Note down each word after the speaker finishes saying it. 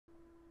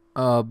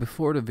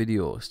Before the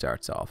video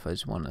starts off, I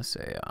just want to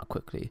say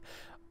quickly,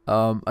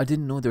 I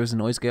didn't know there was a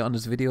noise gate on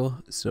this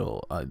video,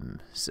 so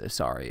I'm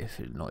sorry if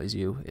it annoys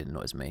you. It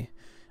annoys me.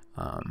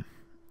 Um,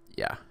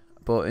 yeah,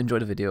 but enjoy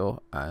the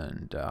video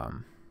and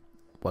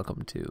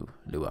welcome to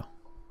LUA.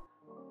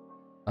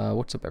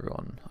 What's up,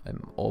 everyone?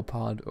 I'm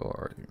Opod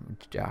or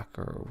Jack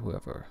or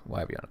whoever,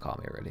 whatever you want to call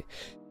me, really.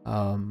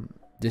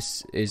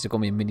 This is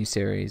going to be a mini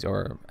series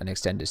or an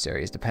extended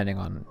series, depending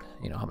on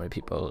how many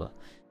people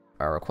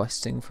are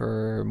requesting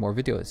for more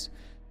videos.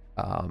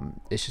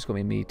 It's just going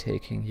to be me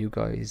taking you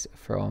guys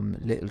from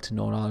little to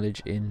no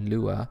knowledge in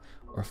LUA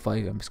or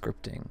FiveM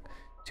scripting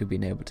to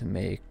being able to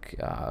make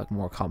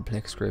more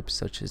complex scripts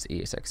such as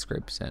ESX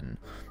scripts and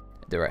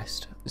the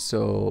rest.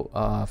 So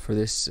for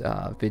this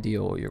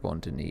video, you're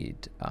going to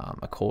need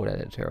a code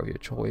editor of your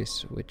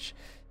choice, which,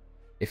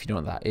 if you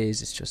know what that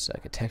is, it's just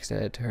like a text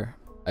editor.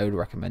 I would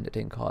recommend a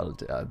thing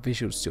called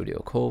Visual Studio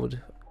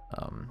Code.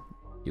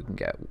 You can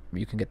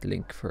get the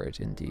link for it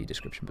in the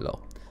description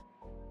below.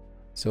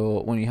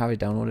 So when you have it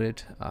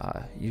downloaded,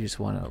 you just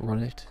want to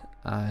run it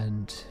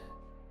and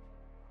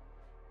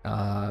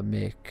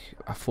make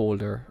a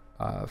folder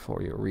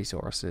for your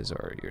resources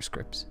or your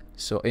scripts.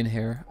 So in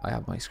here I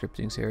have my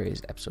scripting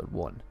series episode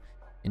 1.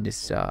 In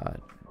this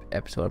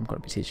episode I'm going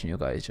to be teaching you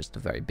guys just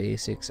the very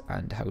basics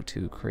and how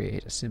to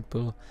create a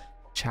simple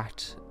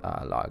chat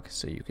log,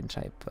 so you can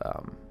type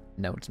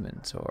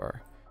announcements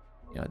or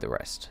the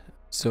rest.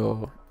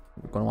 So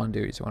what you're going to want to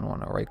do is you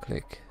want to right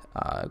click,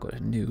 go to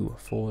new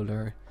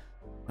folder,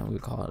 and we'll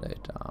call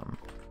it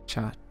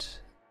chat,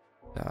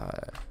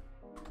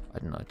 I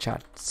don't know,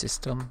 chat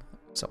system,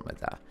 something like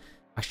that.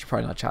 Actually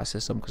probably not chat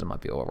system because it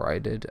might be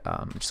overridden.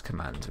 Just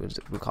commands,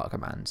 we'll call it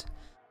commands.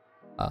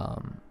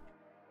 And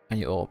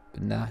you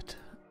open that,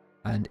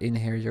 and in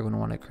here you're going to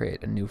want to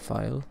create a new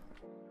file.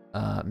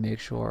 Make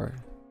sure,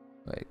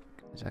 wait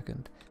a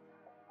second,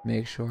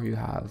 make sure you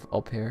have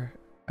up here,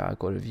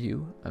 go to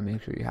view and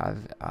make sure you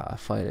have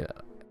file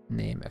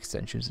name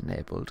extensions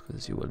enabled,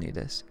 because you will need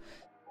this.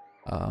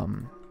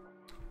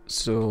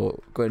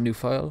 So go to new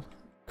file,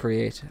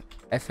 create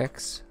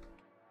fx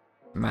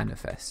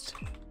manifest.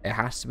 It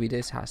has to be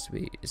this,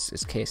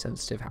 it's case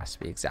sensitive, has to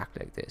be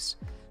exactly like this.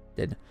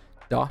 Then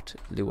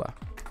 .lua.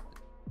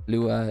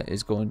 Lua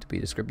is going to be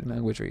the scripting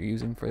language we're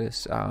using for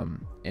this.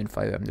 In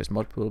FiveM there's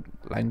multiple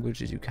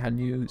languages you can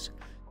use.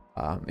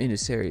 In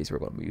this series we're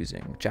going to be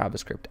using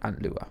JavaScript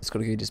and Lua. It's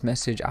going to give you this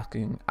message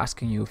asking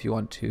you if you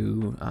want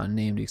to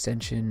name the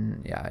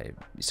extension. Yeah,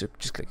 so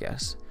just click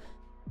yes.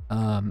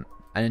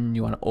 And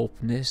you want to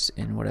open this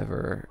in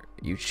whatever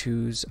you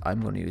choose. I'm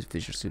going to use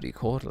Visual Studio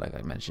Code like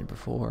I mentioned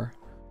before.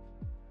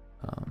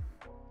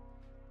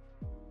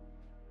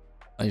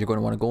 And you're going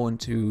to want to go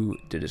into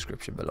the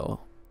description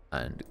below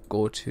and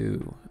go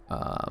to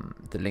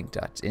the link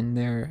that's in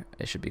there.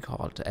 It should be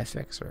called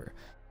FX or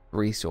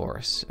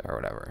resource or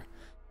whatever.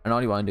 And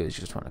all you want to do is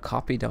you just want to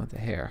copy down to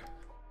here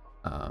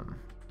and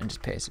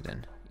just paste it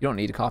in. You don't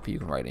need a copy, you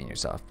can write it in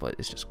yourself, but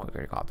it's just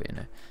quicker to copy in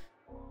it.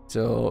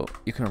 So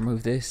you can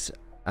remove this,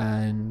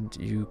 and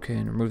you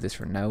can remove this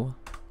for now.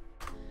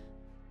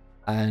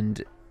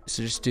 And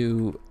so just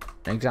do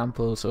an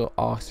example. So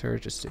author,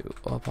 just do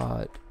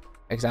upod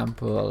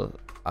example.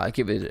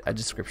 Give it a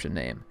description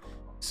name.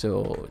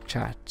 So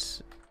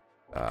chat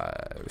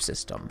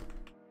system.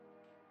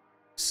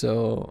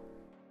 So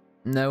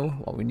now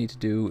what we need to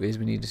do is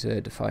we need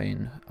to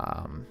define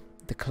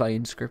the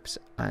client scripts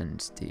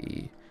and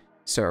the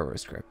server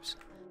scripts.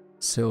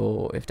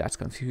 So if that's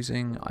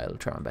confusing, I'll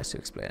try my best to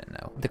explain it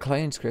now. The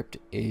client script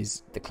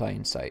is the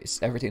client side.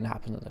 It's everything that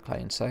happens on the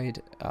client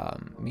side,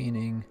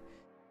 meaning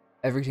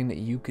everything that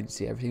you can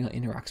see, everything that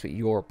interacts with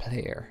your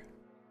player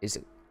is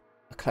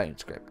a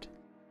client script.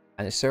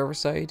 And the server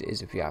side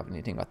is if you have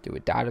anything got to do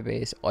with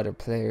database, other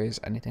players,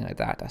 anything like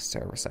that, that's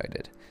server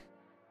sided.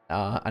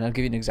 And I'll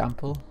give you an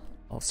example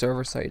of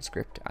server side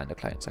script and the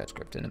client side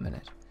script in a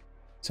minute.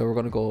 So we're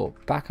going to go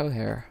back out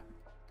here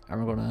and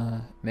we're going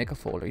to make a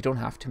folder. You don't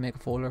have to make a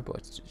folder, but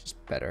it's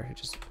just better.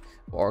 Just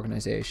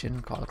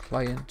organization called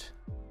client,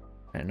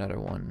 and another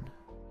one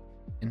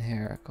in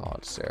here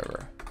called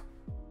server.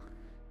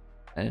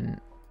 And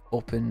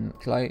open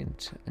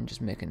client and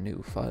just make a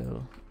new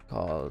file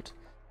called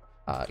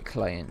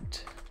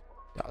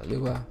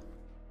client.lua,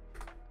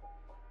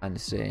 and the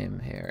same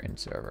here in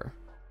server.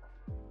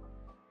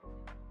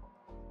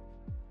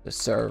 The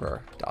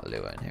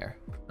server.lua in here,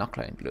 not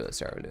client.lua,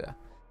 server.lua.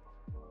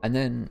 And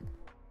then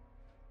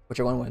what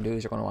you're going to want to do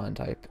is you're going to want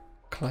to type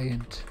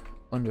client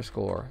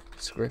underscore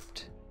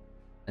script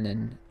and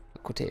then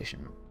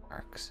quotation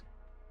marks,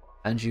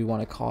 and you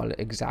want to call it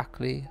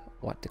exactly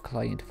what the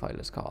client file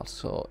is called.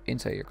 So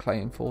inside your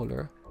client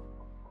folder,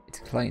 it's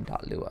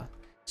client.lua.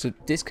 So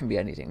this can be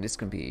anything. This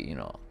can be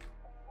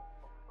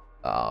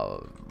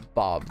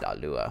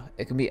bob.lua.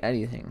 It can be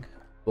anything,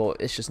 but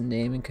it's just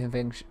naming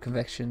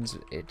conventions.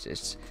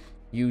 It's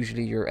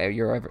usually you're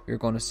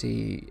going to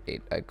see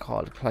it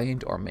called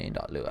client or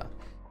main.lua,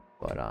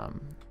 but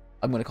I'm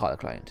going to call it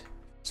client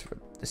just for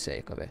the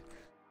sake of it.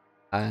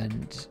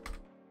 And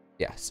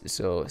yes,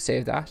 so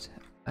save that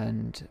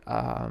and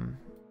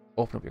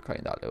open up your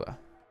client.lua.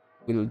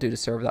 We'll do the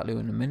server.lua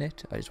in a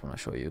minute. I just want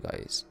to show you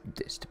guys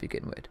this to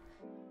begin with.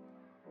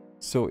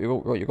 So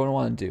what you're going to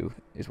want to do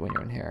is when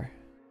you're in here,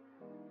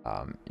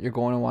 you're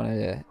going to want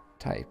to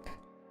type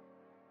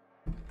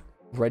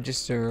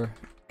register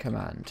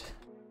command,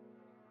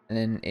 and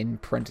then in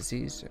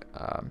parentheses,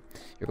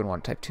 you're going to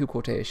want to type 2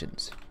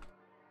 quotations.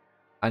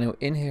 I know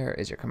in here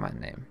is your command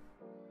name.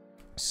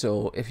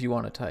 So if you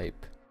want to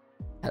type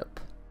help,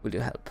 we'll do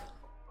help.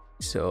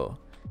 So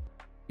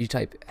you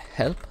type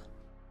help.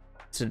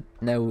 So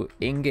now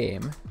in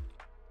game,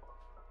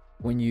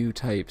 when you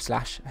type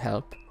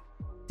 /help,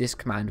 this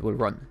command will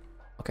run.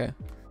 Okay.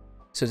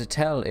 So to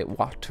tell it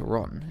what to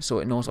run, so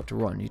it knows what to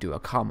run, you do a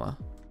comma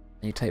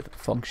and you type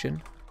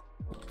function,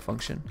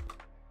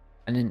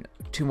 and then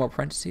 2 more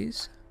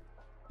parentheses.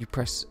 You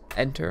press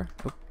enter,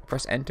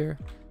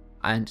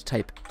 and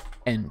type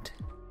end.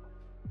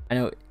 And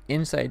now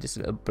inside this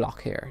little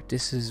block here,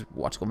 this is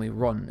what's going to be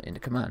run in the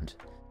command.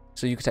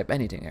 So you could type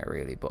anything here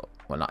really, but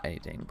well, not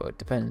anything, but it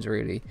depends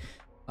really.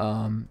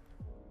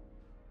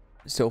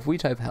 So if we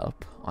type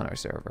help on our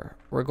server,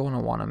 we're going to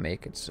want to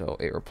make it so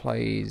it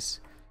replies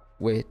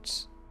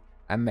with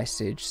a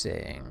message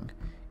saying,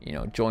 you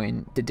know,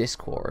 join the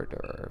Discord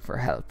or for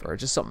help or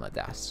just something like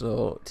that.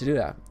 So to do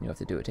that, you have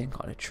to do a thing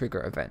called a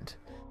trigger event.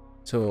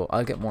 So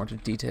I'll get more into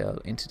detail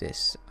into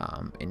this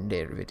in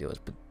later videos,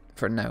 but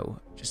for now,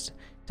 just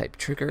type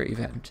trigger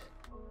event,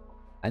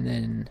 and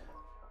then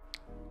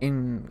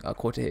in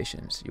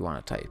quotations you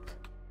want to type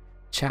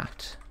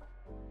chat,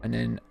 and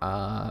then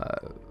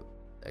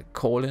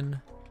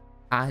colon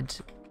add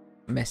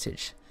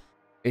message.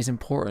 It's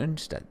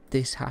important that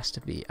this has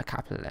to be a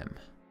capital M.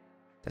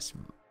 That's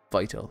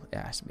vital. It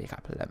has to be a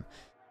capital M.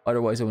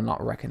 Otherwise, it will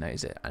not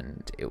recognize it,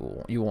 and it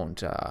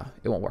won't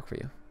work for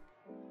you.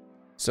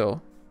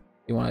 So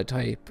you want to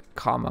type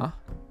comma,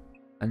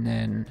 and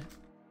then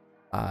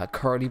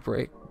curly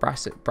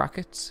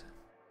brackets,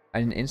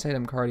 and inside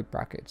them curly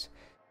brackets,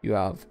 you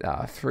have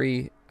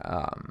 3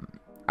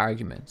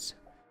 arguments.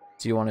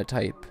 So you want to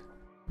type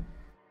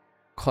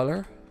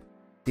color.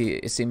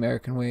 It's the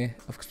American way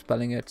of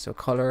spelling it. So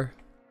color,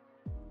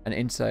 and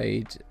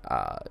inside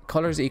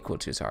color is equal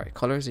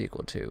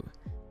to,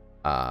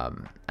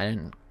 and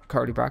then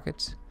curly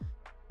brackets.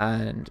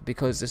 And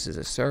because this is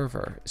a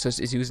server, so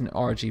it's using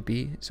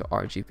RGB. So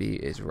RGB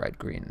is red,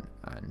 green,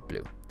 and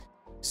blue.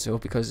 So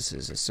because this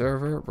is a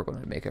server, we're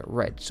going to make it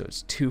red. So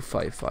it's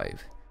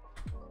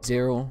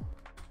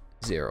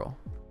 255.0.0.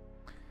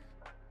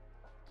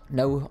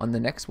 Now on the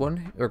next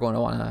one, we're going to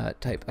want to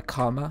type a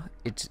comma.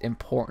 It's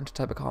important to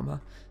type a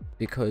comma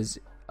because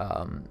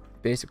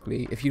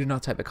basically if you do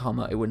not type a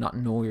comma, it would not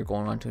know you're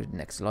going on to the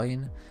next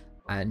line,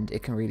 and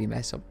it can really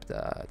mess up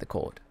the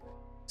code.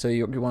 So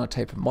you want to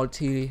type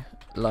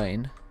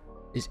multi-line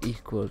is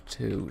equal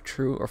to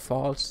true or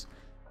false.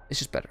 It's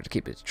just better to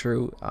keep it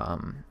true.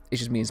 It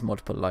just means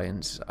multiple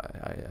lines.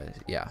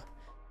 Yeah,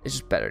 it's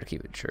just better to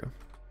keep it true.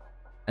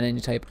 And then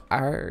you type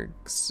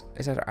args.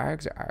 Is that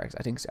args or args?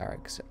 I think it's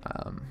args.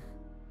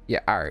 Yeah,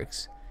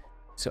 args.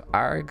 So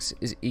args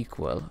is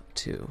equal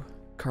to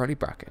curly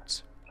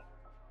brackets,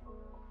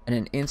 and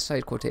then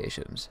inside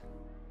quotations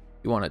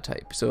you want to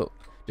type. So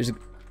there's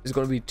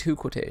going to be 2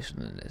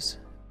 quotations in this,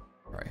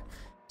 right?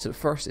 So the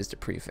first is the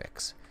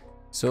prefix.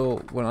 So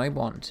when I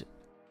want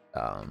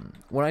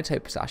when I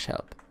type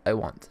 /help, I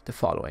want the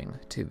following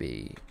to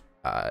be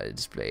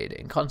displayed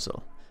in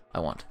console. I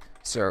want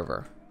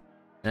server,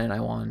 and then I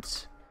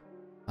want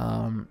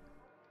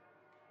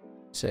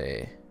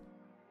say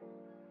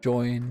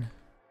join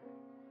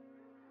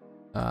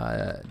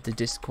the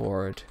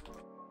Discord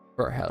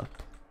for help,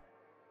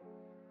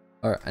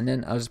 and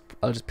then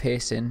I'll just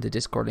paste in the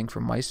Discord link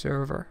from my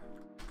server,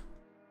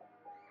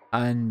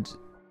 and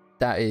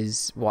that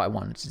is what I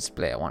wanted to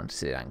display. I wanted to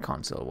see that in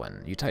console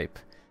when you type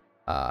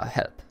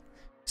help.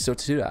 So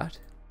to do that,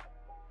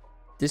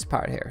 this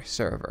part here,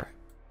 server,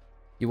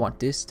 you want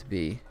this to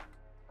be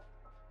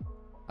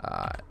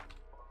like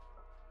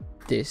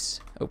this,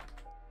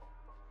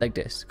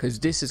 because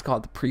this is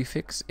called the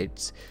prefix.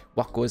 It's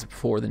what goes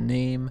before the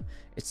name.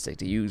 It's like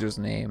the user's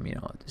name, you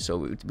know. So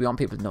we want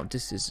people to know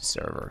this is the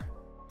server,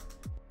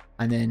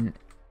 and then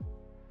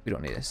we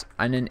don't need this.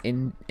 And then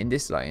in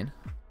this line,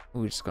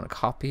 we're just going to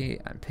copy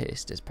and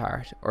paste this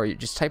part, or you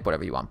just type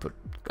whatever you want, but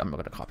I'm not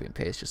going to copy and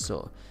paste just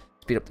so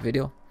speed up the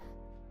video.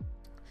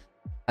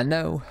 And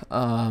now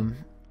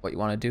what you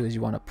want to do is you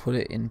want to put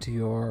it into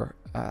your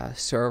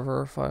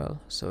server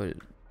file. So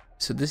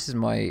this is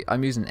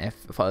I'm using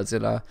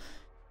FiveM.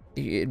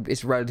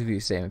 It's relatively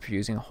the same if you're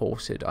using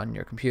hosted on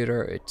your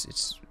computer.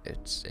 It's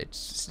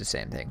the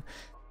same thing.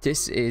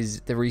 This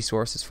is the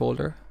resources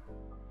folder.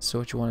 So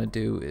what you want to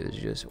do is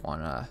you just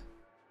want to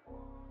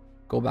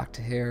go back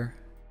to here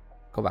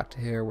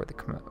where the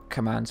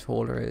commands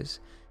folder is,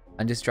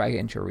 and just drag it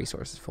into your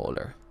resources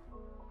folder.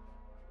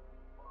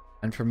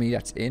 And for me,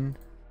 that's in.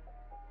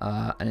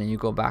 And then you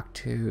go back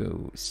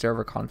to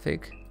server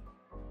config,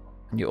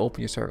 and you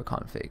open your server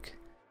config,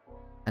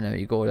 and then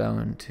you go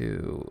down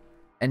to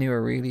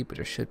anywhere really, but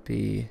there should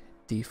be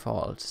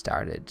default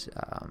started.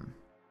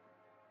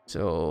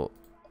 So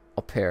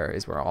up here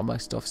is where all my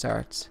stuff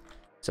starts.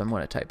 So I'm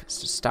going to type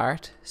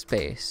start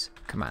space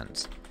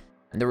commands.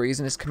 And the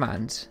reason it's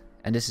commands,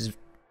 and this is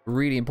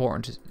really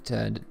important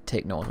to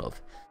take note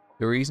of,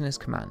 the reason it's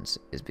commands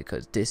is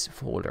because this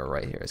folder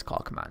right here is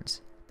called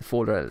commands. The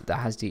folder that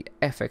has the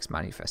FX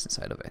manifest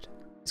inside of it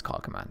is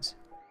called commands.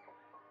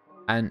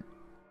 And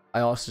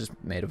I also just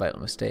made a vital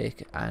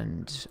mistake,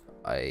 and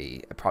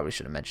I probably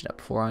should have mentioned that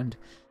beforehand.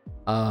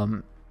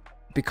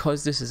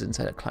 Because this is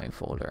inside a client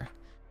folder,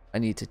 I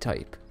need to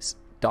type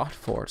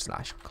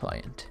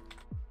 ./client/.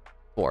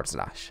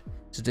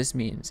 So this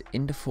means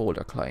in the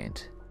folder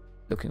client,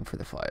 looking for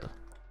the file.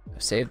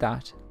 I've saved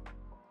that,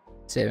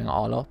 saving it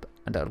all up,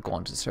 and I'll go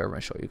onto the server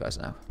and show you guys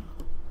now.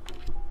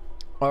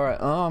 Alright,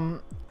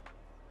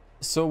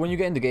 so when you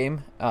get in the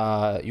game,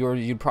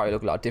 you'd probably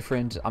look a lot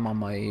different. I'm on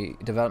my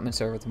development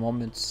server at the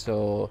moment,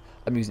 so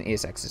I'm using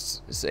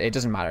ASX. It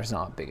doesn't matter, it's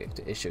not a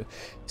big issue.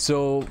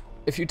 So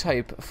if you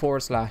type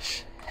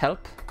 /help,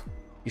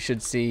 you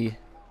should see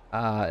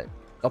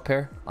up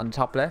here on the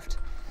top left,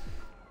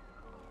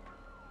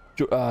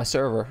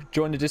 server,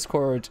 join the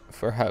Discord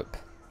for help.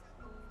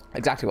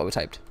 Exactly what we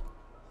typed.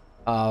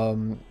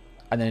 And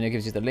then it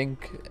gives you the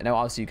link. Now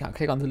obviously you can't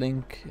click on the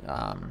link,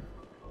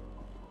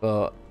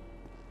 but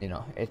you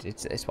know,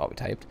 it's what we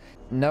typed.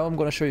 Now I'm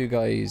going to show you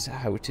guys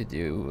how to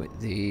do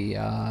the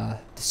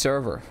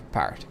server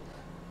part.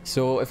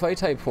 So if I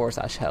type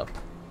 /help,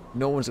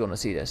 no one's going to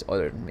see this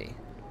other than me.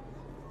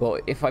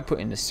 But if I put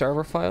in the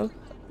server file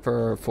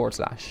for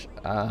 /help,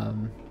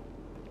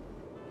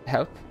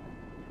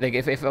 like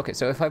okay,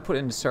 so if I put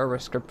in the server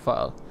script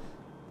file,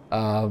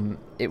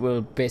 it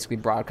will basically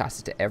broadcast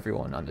it to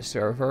everyone on the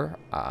server,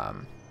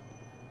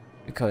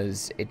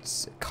 because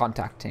it's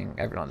contacting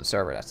everyone on the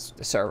server. That's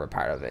the server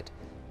part of it.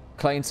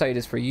 Client side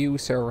is for you,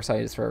 server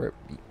side is for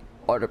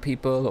other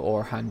people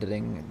or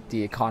handling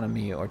the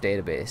economy or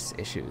database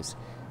issues.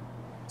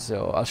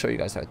 So I'll show you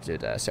guys how to do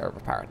the server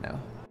part now.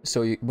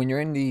 So when you're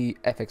in the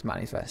FX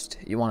manifest,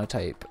 you want to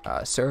type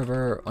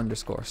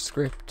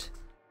server_script,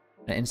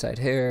 and inside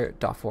here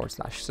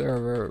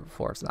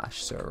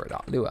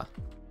 ./server/server.lua.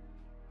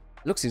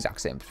 Looks the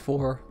exact same as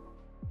before.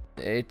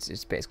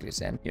 It's basically the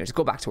same. You know, just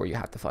go back to where you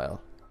have the file,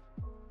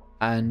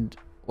 and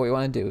what you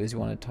want to do is you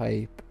want to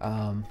type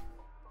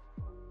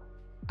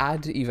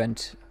add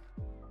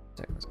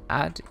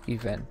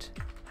event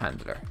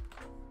handler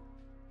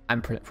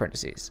and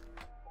parentheses,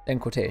 then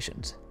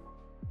quotations.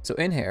 So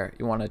in here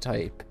you want to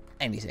type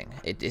anything.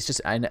 It's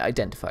just an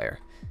identifier.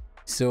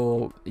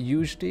 So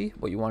usually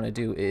what you want to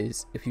do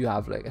is, if you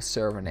have like a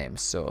server name,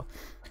 so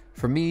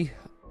for me,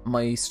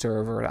 my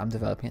server I'm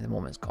developing at the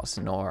moment is called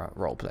Sonora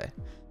Roleplay,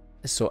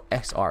 so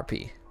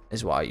SRP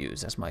is what I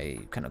use as my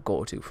kind of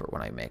go-to for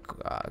when I make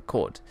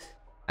code,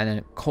 and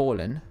then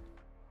colon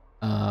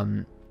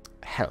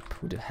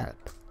help, we do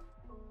help,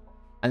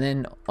 and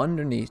then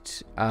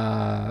underneath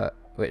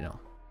wait, no,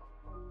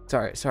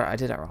 sorry, I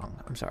did that wrong,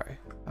 I'm sorry.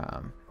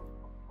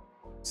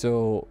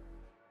 So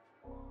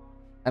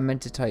I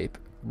meant to type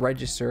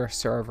register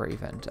server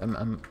event.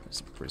 I'm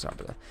sorry about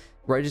that.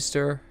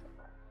 Register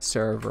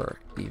server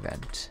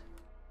event,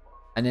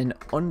 and then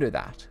under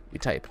that we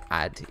type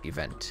add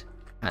event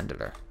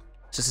handler.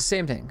 So it's the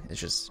same thing, it's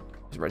just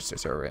register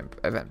server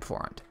event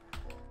beforehand.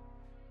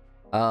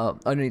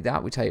 Underneath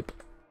that we type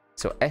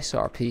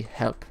SRP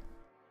help.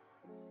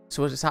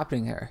 So what is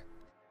happening here,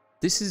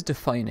 this is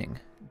defining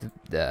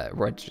the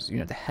register, you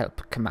know, the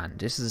help command.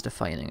 This is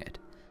defining it,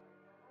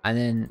 and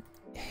then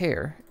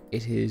here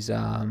it is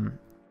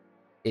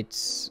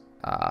it's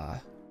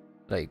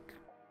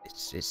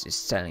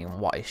telling him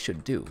what I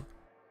should do.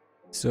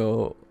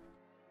 So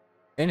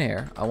in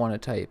here I want to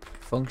type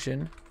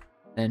function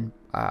and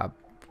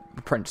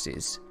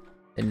parentheses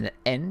and an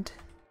end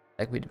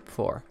like we did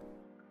before,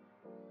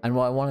 and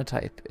what I want to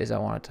type is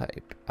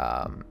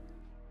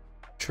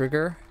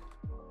trigger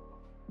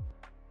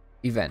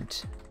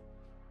event,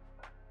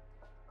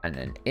 and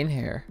then in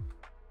here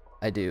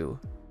I do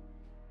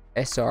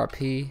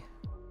SRP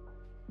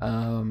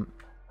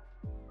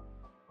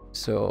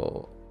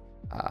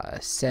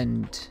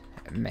send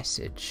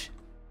message.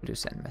 We do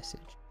send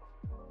message.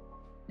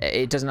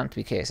 It doesn't have to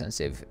be case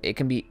sensitive, it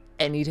can be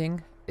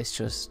anything, it's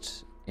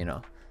just, you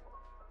know,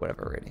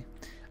 whatever really.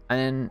 And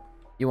then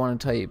you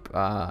want to type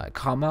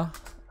comma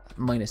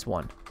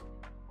 -1.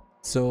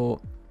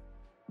 So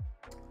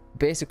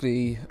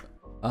basically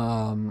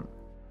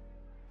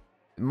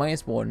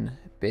 -1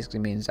 basically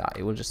means that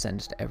it will just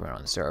send it to everyone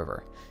on the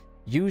server.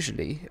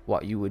 Usually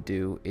what you would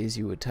do is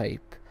you would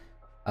type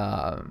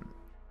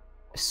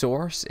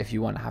source if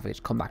you want to have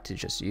it come back to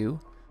just you,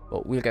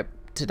 but we'll get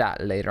to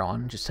that later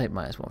on. Just type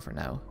 -1 for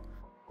now,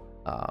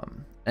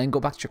 and go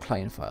back to your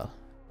client file,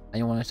 and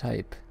you want to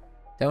type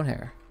down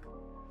here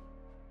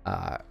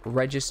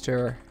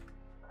register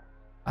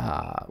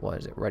what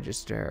is it,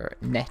 register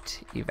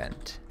net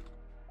event.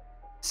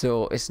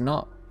 So it's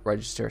not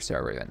register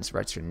server event, it's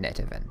register net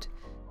event.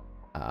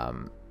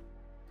 And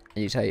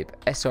you type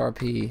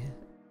SRP,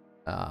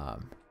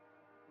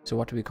 so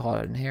what do we call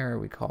it in here?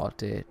 We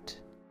called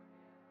it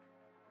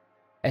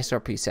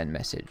SRP send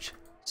message.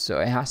 So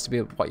it has to be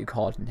what you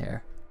called in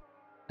here.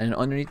 And then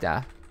underneath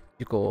that,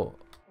 you go,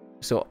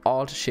 so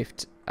Alt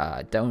Shift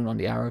down on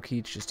the arrow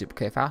key to just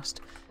duplicate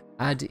fast.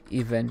 Add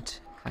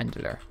event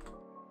handler.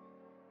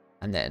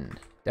 And then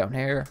down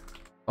here,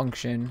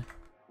 function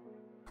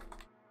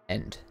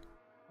end.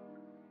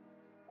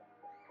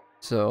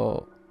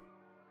 So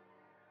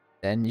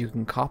then you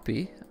can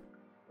copy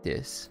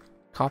this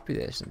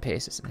and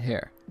paste this in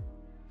here.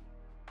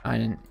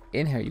 And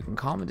in here you can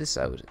comment this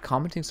out.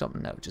 Commenting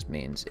something out just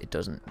means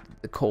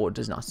the code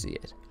does not see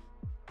it.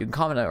 You can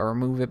comment out or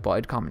remove it, but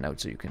I'd comment out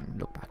so you can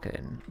look back at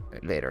it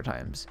in later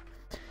times.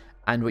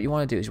 And what you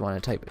want to do is you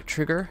want to type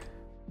trigger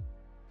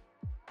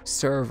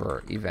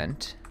server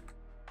event.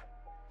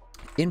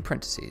 In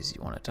parentheses,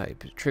 you want to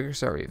type trigger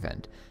server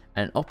event,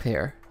 and up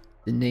here,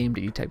 the name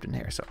that you typed in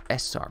here. So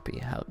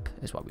SRP help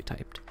is what we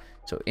typed.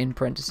 So in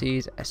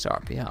parentheses,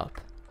 SRP help.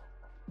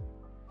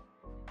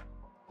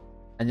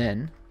 And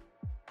then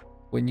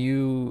when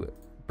you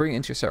bring it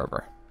into your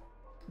server,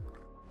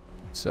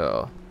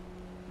 so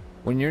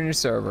when you're in your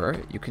server,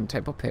 you can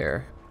type up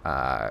here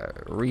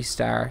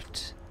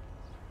restart.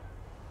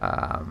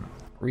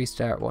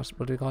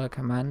 What do we call it?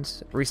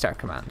 Commands. Restart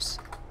commands,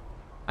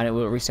 and it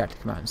will restart the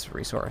commands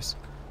resource.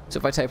 So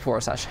if I type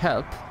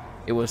 /help,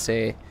 it will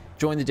say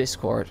join the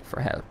Discord for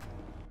help.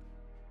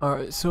 All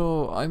right,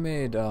 so I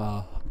made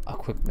a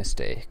quick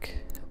mistake,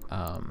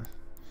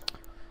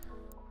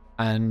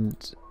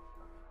 and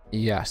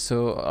yeah,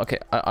 so okay,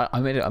 I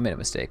made a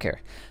mistake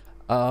here.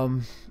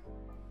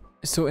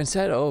 So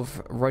instead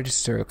of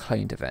register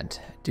client event,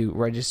 do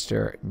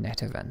register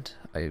net event.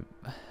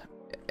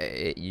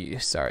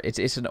 Sorry,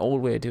 it's an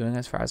old way of doing it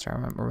as far as I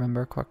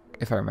remember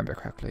if I remember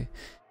correctly.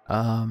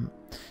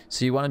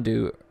 So you want to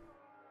do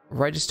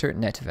register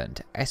net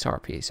event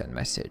SRP send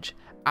message,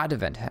 add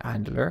event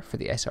handler for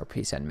the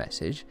SRP send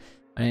message,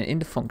 and then in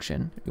the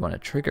function you want to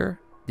trigger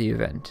the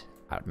event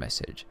add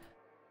message,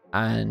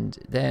 and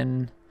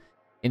then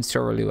in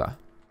server LUA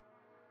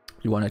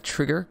you want to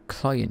trigger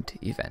client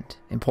event.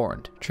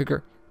 Important,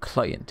 trigger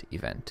client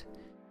event,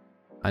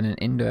 and then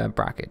in the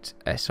brackets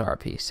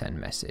SRP send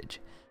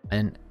message,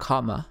 and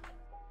comma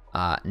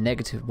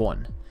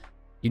 -1.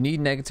 You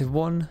need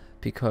 -1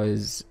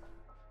 because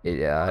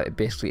it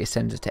basically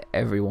sends it to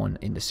everyone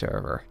in the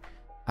server,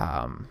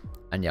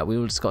 and yeah, we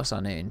will discuss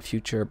on it in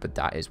future, but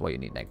that is why you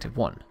need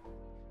 -1.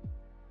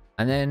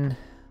 And then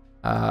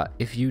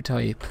if you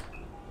type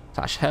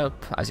 /help,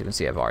 as you can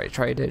see I've already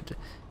tried it,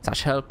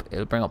 /help,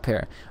 it'll bring up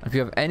here, and if you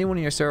have anyone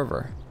in your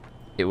server,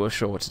 it will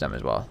show it to them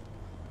as well.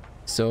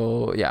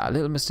 So yeah, a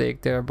little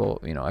mistake there,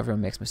 but you know, everyone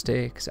makes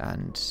mistakes,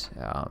 and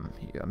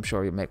I'm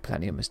sure you make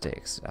plenty of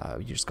mistakes.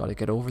 You just got to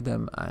get over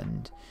them,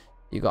 and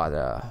you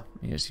gotta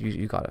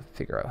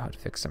figure out how to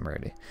fix them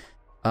really.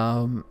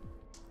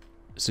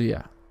 So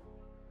yeah,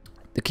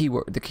 the key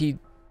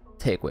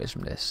takeaways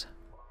from this: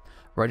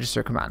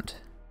 register command.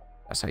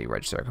 That's how you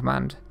register a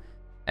command.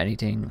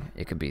 Anything,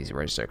 it can be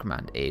register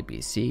command A,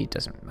 B, C,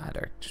 doesn't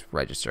matter. Just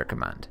register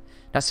command.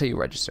 That's how you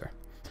register.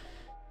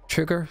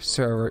 Trigger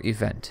server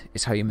event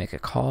is how you make a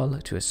call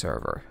to a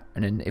server,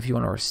 and then if you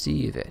want to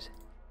receive it,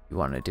 you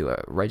want to do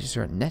a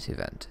register net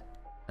event,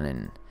 and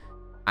then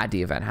add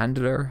the event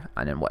handler,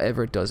 and then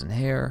whatever it does in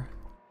here,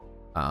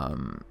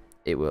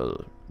 it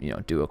will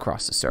do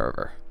across the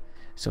server.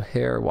 So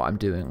here what I'm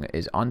doing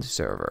is on the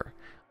server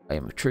I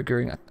am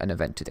triggering an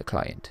event to the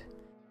client,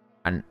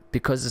 and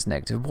because it's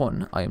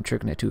 -1, I am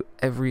triggering it to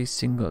every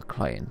single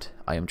client.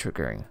 I am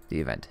triggering the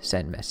event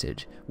send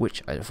message,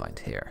 which I defined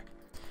here.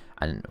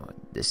 And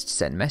this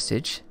send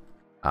message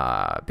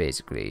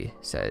basically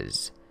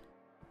says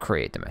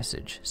create the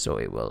message, so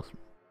it will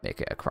make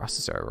it across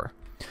the server.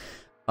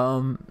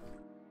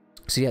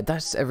 So yeah,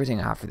 that's everything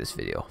I have for this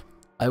video.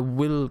 I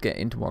will get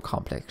into more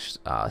complex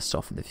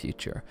stuff in the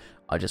future.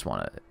 I just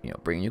want to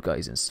bring you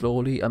guys in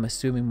slowly. I'm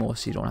assuming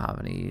most of you don't have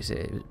any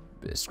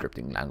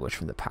scripting language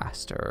from the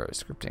past or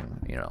scripting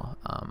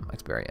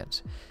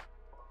experience,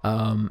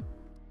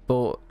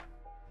 but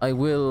I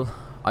will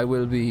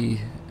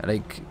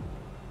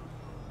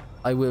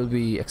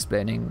be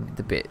explaining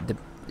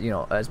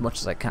as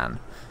much as I can.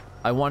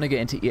 I want to get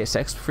into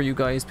ESX for you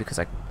guys because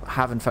I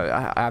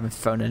haven't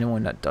found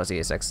anyone that does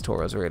ESX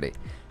tutorials really,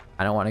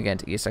 and I want to get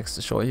into ESX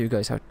to show you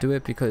guys how to do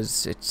it,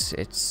 because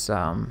it's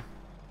a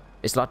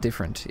lot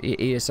different.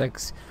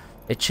 ESX,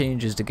 it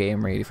changes the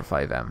game really for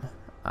FiveM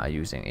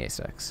using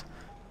ESX,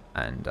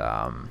 and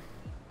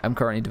I'm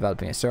currently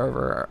developing a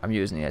server. I'm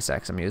using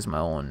ESX. I'm using my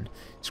own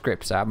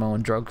scripts. I have my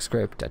own drug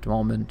script at the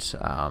moment,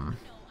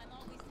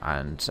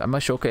 and I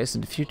might showcase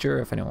in the future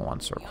if anyone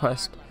wants a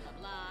request.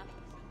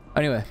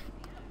 Anyway,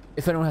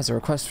 if anyone has a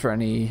request for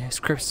any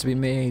scripts to be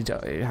made,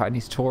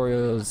 any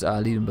tutorials,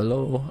 leave them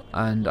below,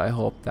 and I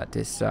hope that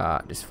this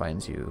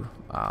finds you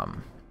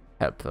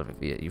helpful.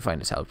 If you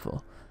find this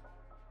helpful,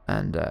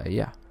 and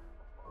yeah,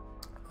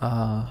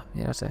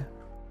 that's it.